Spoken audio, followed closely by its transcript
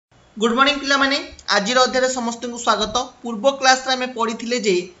Good morning पिला माने आज अध्याय समस्त को स्वागत। पूर्व क्लास रे हमें पढ़ी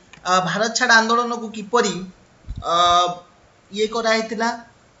जे भारत छाड़ आंदोलन को किपरि ये कराइतिला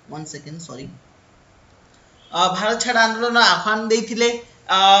 1 सेकंड सॉरी भारत छाड़ आंदोलन आह्वान देइथिले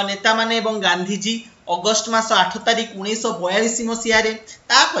नेता माने एवं गांधीजी अगस्त मास 8 तारिख 1942 मसीहा रे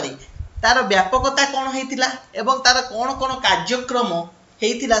तापरे तार व्यापकता कौन होइतिला एवं तार कौन कौन कार्यक्रम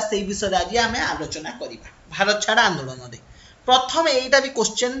हेइतिला से विषय आज आमे आलोचना करिबा। भारत छाड़ आंदोलन रे प्रथम एटा भी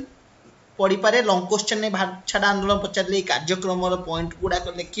क्वेश्चन पढ़ी पारे लॉन्ग क्वेश्चन ने भारत छाड़ आंदोलन पचारे कार्यक्रम पॉइंट गुड़ाक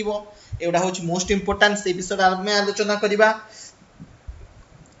लिख एटा हूँ मोस्ट इंपोर्टाट से विषय आम आलोचना करवा।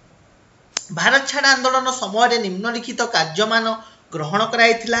 भारत छाड़ आंदोलन समय निम्नलिखित कार्यमान ग्रहण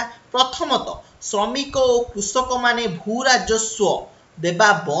कराइथिला। प्रथमतः श्रमिक और कृषक माने भू राजस्व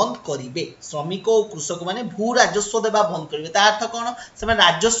देवा बंद करिवे। श्रमिक और कृषक माने भू राजस्व देवा बंद करिवे ता अर्थ कौन से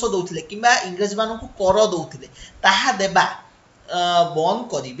राजस्व दौथिले किंबा इंग्रेज मानकु कर दौथिले ताहा देवा बंद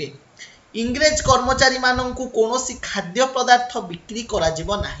करिवे। इंग्रेज कर्मचारी मानकु कोनोसी खाद्य पदार्थ बिक्री करा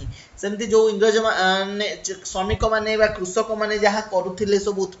जिवो नाही। सेमती जो इंग्रेज माने श्रमिक माने बा कृषक माने जहा करूथिले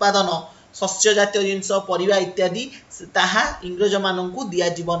सब उत्पादन शस्य जातीय जिनस परिवा इत्यादि ताहा इंग्रेज मानकु दिया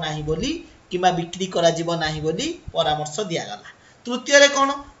जिवो नाही बोली किंबा बिक्री करा जिवो नाही बोली परामर्श दिया गला। तृतीय रे कोन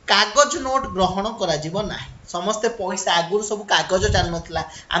कागज नोट ग्रहण करा जिवो नाही। समस्त पैसा आगुर सब कागज चल नथला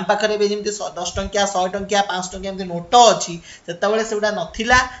आम पाखरे बे जेमती 10 टंकिया 100 टंकिया 5 टंकिया एमती नोट अछि सेताबेले सेउडा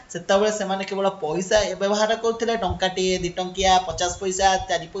नथिला। सेताबेले से माने केवल पैसा व्यवहार करथिले टंकाटी 2 टंकिया 50 पैसा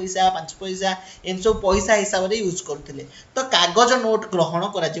 4 पैसा 5 पैसा एम सब पैसा हिसाब रे यूज करथिले। तो कागज नोट ग्रहण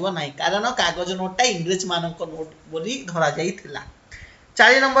करा जिवो नाही कारण कागज नोटटा इंग्लिश मानक नोट बोली धरा जाइथिला।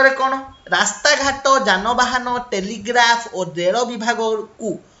 4 नंबर कौन रास्ता घाट जानवाहन टेलीग्राफ और रेल विभाग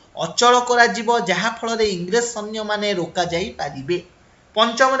को अचल करा जहा फल रे इंग्रेज सैन्य माने रोका जाई पारिबे।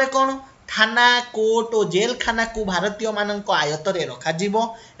 5 रे कौन थाना कोर्ट और जेल खाना को भारतीय मानक आयत रे रखा जिवो।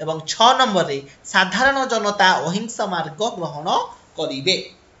 एवं 6 नंबर रे साधारण जनता अहिंसा मार्ग ग्रहण करिवे।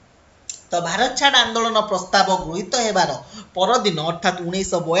 तो भारत छाड़ आंदोलन प्रस्ताव गृहीत हेबार परदिन अर्थात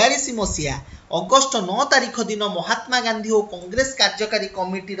 1942 मसीहा अगस्त 9 तारिख दिन महात्मा गांधी और कांग्रेस कार्यकारी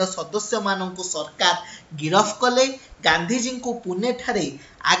कमिटी सदस्य मानक सरकार गिरफ कले। गांधीजी को पुणे ठारे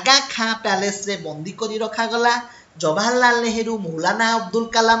आगा खां पैलेस रे बंदी करी रखा गला। जवाहरलाल नेहरू मौलाना अब्दुल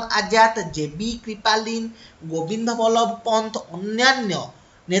कलाम आजाद जेबी कृपालीन गोविंद बल्लभ पंत अन्यान्य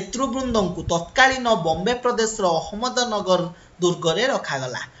नेतृवृंद को तत्कालीन बॉम्बे प्रदेश अहमदनगर दुर्ग रे रखा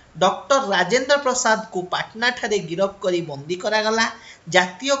गला। डॉक्टर राजेंद्र प्रसाद को पाटना ठारे गिरफ करी बंदी करागला।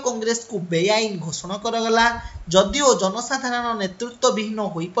 जातीय कांग्रेस को बेआईन घोषणा करागला। जदिओ जनसाधारण नेतृत्व विहीन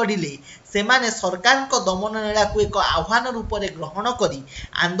होई पड़िले सेमाने सरकार को दमन नीला को एक आह्वान रूप में ग्रहण करी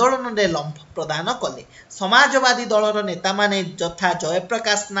आंदोलन रे लंफ प्रदान कले। समाजवादी दलर नेता माने यथा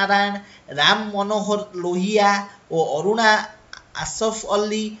जयप्रकाश नारायण राम मनोहर लोहिया और अरुणा आसफ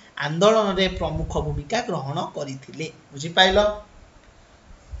अली आंदोलन रे प्रमुख भूमिका ग्रहण करथिले। बुझी पाइलो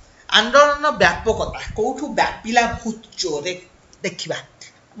आंदोलन व्यापकता कौठू व्यापिला बहुत जोरे देखिबा।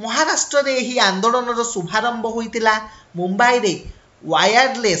 महाराष्ट्र रे ही आंदोलन शुभारंभ होइतिला। मुंबई रे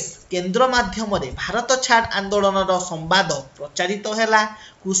वायरलेस केंद्र माध्यम रे भारत छाड़ आंदोलन संवाद प्रचारित हैला।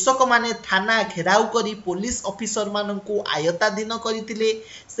 कृषक माने थाना घेराव करी पुलिस ऑफिसर मानकु आयताधीन करथिले।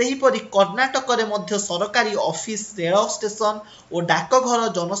 सेही परि कर्णाटक रे मध्य सरकारी ऑफिस रेल स्टेशन और डाकघर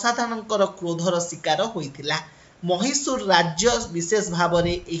जनसाधारणकर क्रोधर शिकार होइतिला। महिसूर राज्य विशेष भाव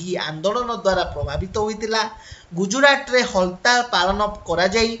में यही आंदोलन द्वारा प्रभावित होइतिला। गुजरात रे हड़ताल पालन करा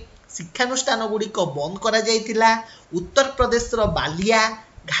जाई शिक्षानुष्ठान गुड़िक बंद करा जाइतिला। उत्तर प्रदेश रो बालिया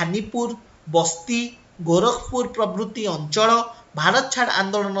घानीपुर बस्ती गोरखपुर प्रभृति अंचल भारत छाड़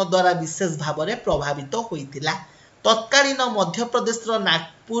आंदोलन द्वारा विशेष भाव में प्रभावित होइतिला। तत्कालीन मध्य प्रदेश रो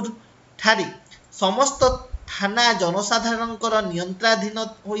नागपुर ठारे समस्त थाना जनसाधारणकर नियंत्रणाधीन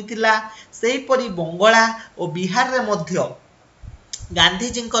होइतिला। सेही परि बंगला और बिहार रे मध्य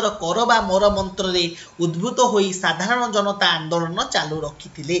गांधीजी कर बा मोर मंत्र रे उद्भूत होई साधारण जनता आंदोलन चालू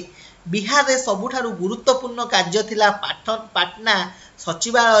रखिथिले। बिहार रे सबुठारु गुरुत्वपूर्ण कार्य थिला पाटना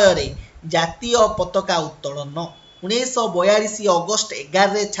सचिवालय रे जातीय पताका उत्तोलन। 1942 अगस्त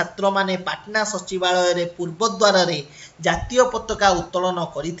 11 रे छात्र माने पाटना सचिवालय रे पूर्वद्वार रे जातीय पताका उत्तोलन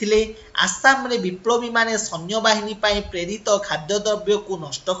करिथिले। आसाम रे विप्लवी माने सैन्य बाहिनी पाई प्रेरित खाद्यद्रव्य को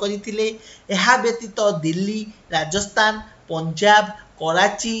नष्ट करिथिले। एहा व्यतीत दिल्ली राजस्थान पंजाब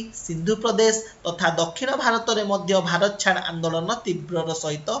कराची सिंधु प्रदेश तथा दक्षिण भारत रे मध्य भारत छाड़ आंदोलन तीव्र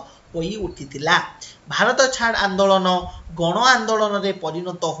सहित होई उठिथिला। भारत छाड़ आंदोलन गण आंदोलन रे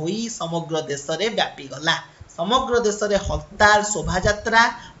परिणत होई समग्र देश रे व्यापी गला। समग्र देश रे हड़ताल शोभा यात्रा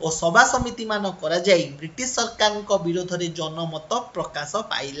और सभा समिति मान करा जाई ब्रिटिश सरकार को विरोध रे जनमत प्रकाश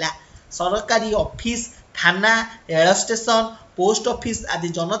पाइला। सरकारी ऑफिस थाना रेल स्टेशन पोस्ट ऑफिस आदि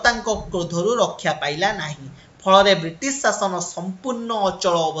जनता क्रोधरु रक्षा पाइला नाही। फल ब्रिटिश शासन संपूर्ण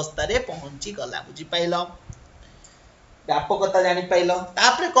अचल अवस्था पहुंची गला। बुझी पाइल व्यापकता जानी पाइल।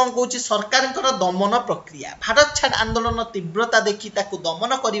 तापरे कौन कहूँ सरकार दमन प्रक्रिया भारत छाड़ आंदोलन तीव्रता देखि ताकू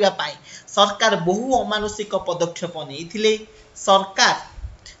दमन करने पाई सरकार बहु अमानुषिक पदक्षेप नहीं। सरकार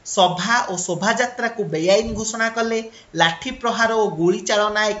सभा और शोभा यात्रा को बेआईन घोषणा कले। लाठी प्रहार और गोली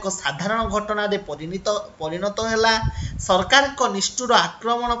चालना एक साधारण घटना परिणत है। सरकार को निष्ठुर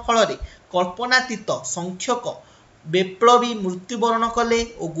आक्रमण फल कल्पनातीत संख्यक विप्लवी मृत्युवरण कले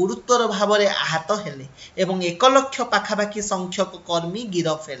और गुरुतर भाव में आहत हेले एवं 1 लाख पाखापाखि संख्यक कर्मी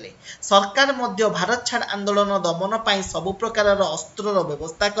गिरफ हेले। सरकार मध्य भारत छाड़ आंदोलन दमन पाई सबु प्रकार अस्त्र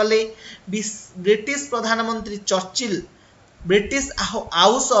व्यवस्था कले। ब्रिटिश प्रधानमंत्री Churchill British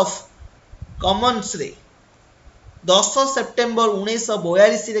house of Commons रे 10 सेप्टेम्बर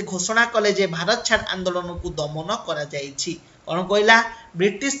 1942 रे घोषणा कले जे भारत छाड़ आंदोलन को दमन करा जायछि। कौन कहला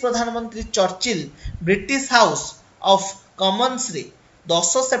ब्रिटिश प्रधानमंत्री Churchill British house of Commons रे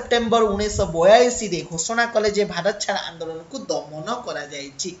 10 सेप्टेम्बर 1942 रे घोषणा कले जे भारत छाड़ आंदोलन को दमन करा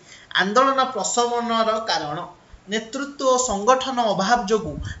जायछि। आंदोलन प्रशमनर कारण नेतृत्व और संगठन अभाव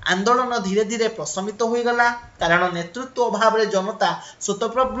जोगु आंदोलन धीरे धीरे प्रशमित हो गला। कारण नेतृत्व अभाव रे जनता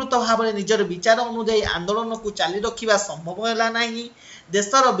स्वतःप्रवृत्त भाव में निजर विचार अनुଯାयी आंदोलन को चाली रखिबा संभव हैला नाही।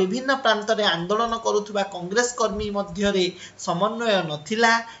 देशर विभिन्न प्रांत में आंदोलन करुवा कांग्रेस कर्मी मध्य समन्वय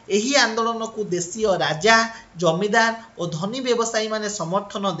नथिला। एही आंदोलन को देशीय राजा जमीदार और धनी व्यवसायी माने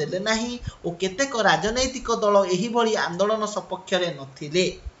समर्थन देले नाही और केतेक राजनैतिक दल एही भली आंदोलन सपक्ष रे नथिले।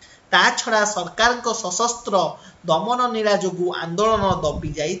 ता छड़ा सरकार को सशस्त्र दमन नीला जोगु आंदोलन दबी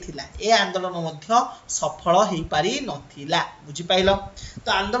जाइथिला। ए आंदोलन मध्य सफल हो पारि नथिला। बुझी पाइल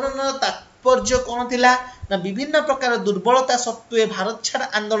तो आंदोलन तात्पर्य कौन थिला ना विभिन्न प्रकार दुर्बलता सत्वे भारत छाड़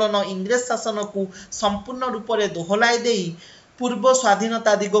आंदोलन इंग्रेज शासन को संपूर्ण रूप से दोहलाई देई पूर्व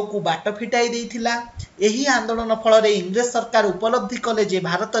स्वाधीनता दिग को बाट फिटाई देइथिला। एही आंदोलन फल इंग्रेज सरकार उपलब्धि कले जे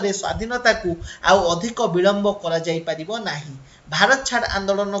भारत में स्वाधीनता को आउ अधिक विलंब करा जाई परिबो नाही। भारत छाड़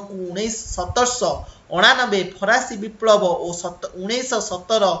आंदोलन को 1789 फरासी विप्लव और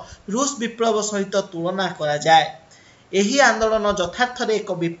 1917 रूस विप्लव सहित तुलना करा जाए। एही आंदोलन यथार्थ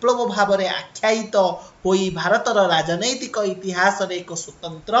एक विप्लव भाव में आख्यायित होई भारतर राजनैतिक इतिहास रे एक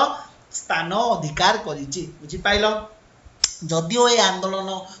स्वतंत्र स्थान अधिकार करिछि। बुझी पाइल जदिओ ए आंदोलन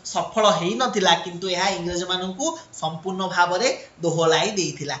सफल हेई नथिला किंतु यह इंग्रेज मानू संपूर्ण भाव में दोहलाई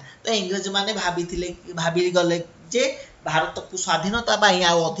देइथिला। तो इंग्रेज माने भाभी गले जे भारत को स्वाधीनता पाई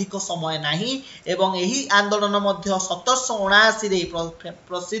आ अधिक समय नाही एवं एही आंदोलन मध्य 1779 रे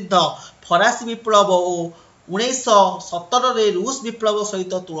प्रसिद्ध फरासी विप्लव और 1917 रे रूस विप्लव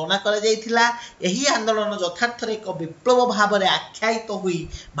सहित तुलना करा जाइथिला। एही आंदोलन यथार्थ एक विप्लव भाव में आख्यायित हुई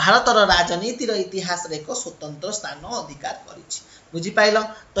भारतर राजनीतिर इतिहास रे एक स्वतंत्र स्थान अधिकार करिछि। बुझी पाइल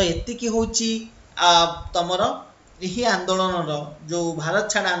तो एतिकी होची तमर एही आंदोलन जो भारत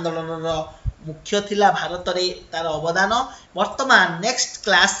छाड़ आंदोलन मुख्य थिला भारत रे तार अवदान। वर्तमान नेक्स्ट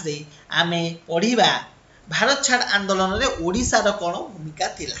क्लास रे आमे पढ़िबा भारत छाड़ आंदोलन रे ओडिसा रो कोन भूमिका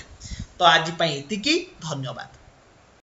थिला। तो आज पई एतिकी धन्यवाद।